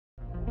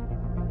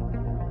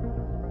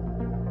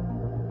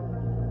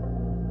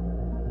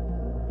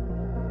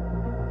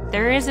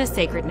There is a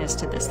sacredness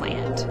to this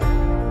land.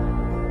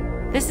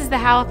 This is the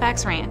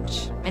Halifax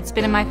Ranch. It's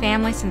been in my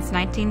family since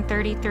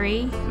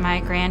 1933. My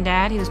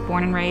granddad, who was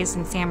born and raised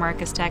in San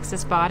Marcos,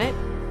 Texas, bought it.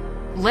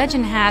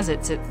 Legend has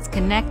it it's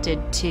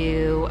connected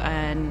to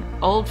an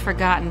old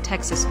forgotten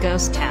Texas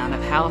ghost town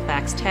of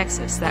Halifax,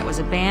 Texas that was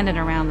abandoned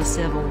around the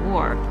Civil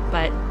War,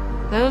 but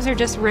those are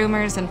just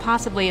rumors and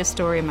possibly a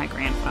story my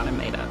grandfather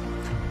made up.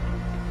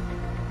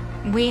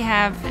 We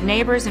have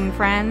neighbors and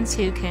friends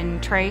who can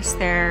trace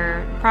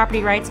their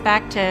property rights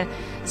back to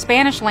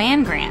Spanish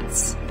land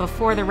grants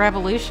before the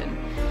Revolution.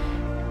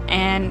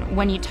 And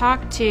when you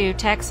talk to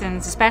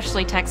Texans,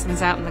 especially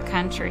Texans out in the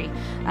country,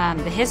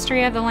 the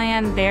history of the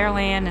land,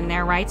 and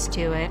their rights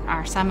to it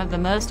are some of the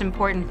most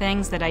important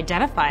things that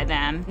identify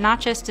them,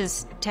 not just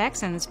as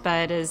Texans,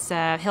 but as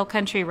Hill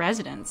Country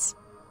residents.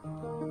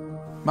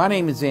 My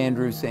name is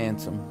Andrew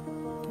Sansom.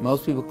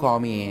 Most people call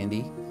me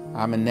Andy.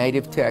 I'm a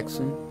native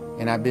Texan,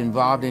 and I've been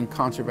involved in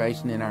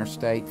conservation in our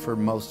state for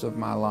most of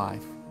my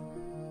life.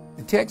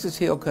 The Texas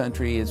Hill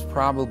Country is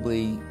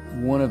probably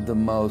one of the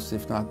most,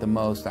 if not the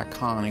most,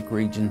 iconic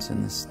regions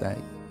in the state.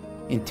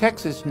 In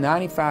Texas,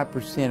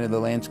 95% of the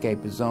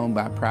landscape is owned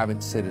by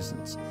private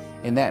citizens,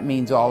 and that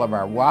means all of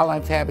our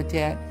wildlife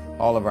habitat,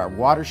 all of our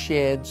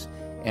watersheds,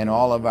 and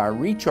all of our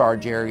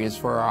recharge areas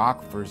for our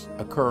aquifers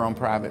occur on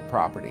private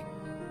property.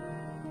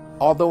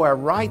 Although our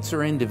rights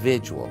are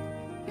individual,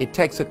 it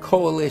takes a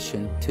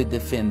coalition to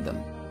defend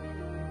them.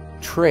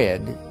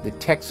 TREAD, the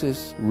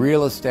Texas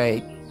Real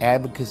Estate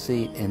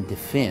Advocacy and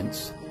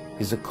Defense,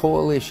 is a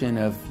coalition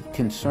of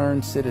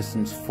concerned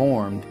citizens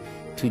formed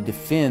to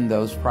defend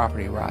those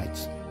property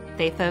rights.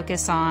 They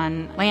focus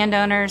on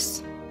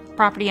landowners,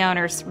 property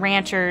owners,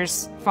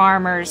 ranchers,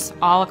 farmers,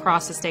 all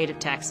across the state of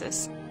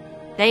Texas.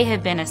 They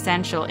have been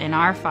essential in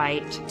our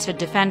fight to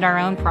defend our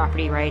own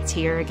property rights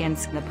here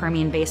against the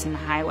Permian Basin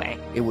Highway.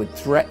 It would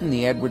threaten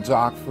the Edwards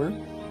Aquifer,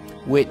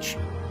 which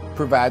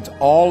provides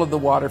all of the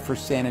water for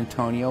San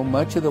Antonio,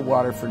 much of the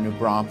water for New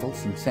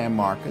Braunfels and San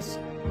Marcos.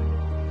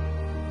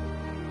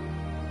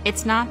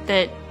 It's not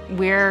that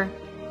we're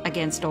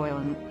against oil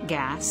and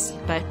gas,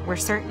 but we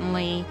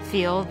certainly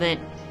feel that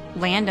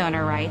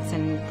landowner rights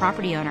and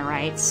property owner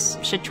rights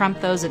should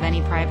trump those of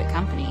any private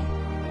company.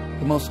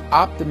 The most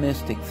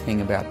optimistic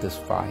thing about this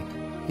fight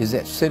is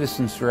that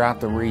citizens throughout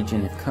the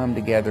region have come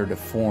together to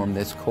form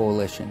this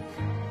coalition.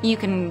 You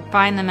can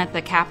find them at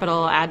the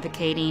Capitol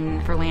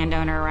advocating for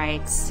landowner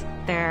rights.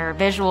 They're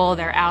visual,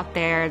 they're out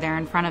there, they're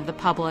in front of the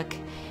public,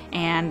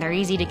 and they're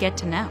easy to get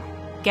to know.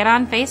 Get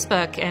on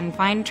Facebook and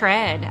find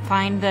TREAD.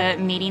 Find the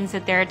meetings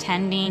that they're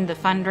attending, the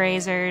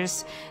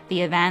fundraisers,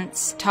 the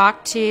events.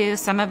 Talk to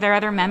some of their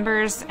other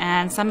members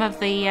and some of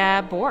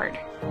the board.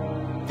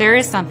 There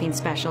is something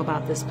special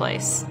about this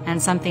place,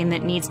 and something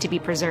that needs to be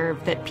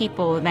preserved that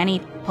people of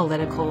any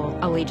political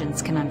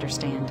allegiance can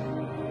understand.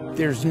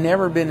 There's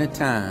never been a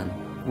time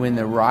when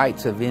the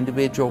rights of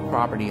individual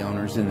property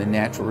owners in the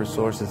natural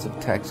resources of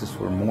Texas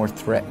were more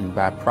threatened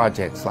by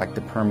projects like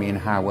the Permian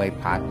Highway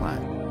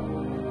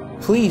pipeline.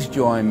 Please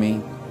join me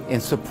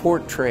and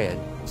support TREAD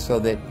so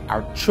that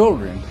our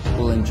children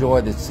will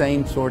enjoy the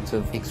same sorts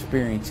of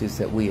experiences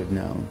that we have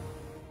known.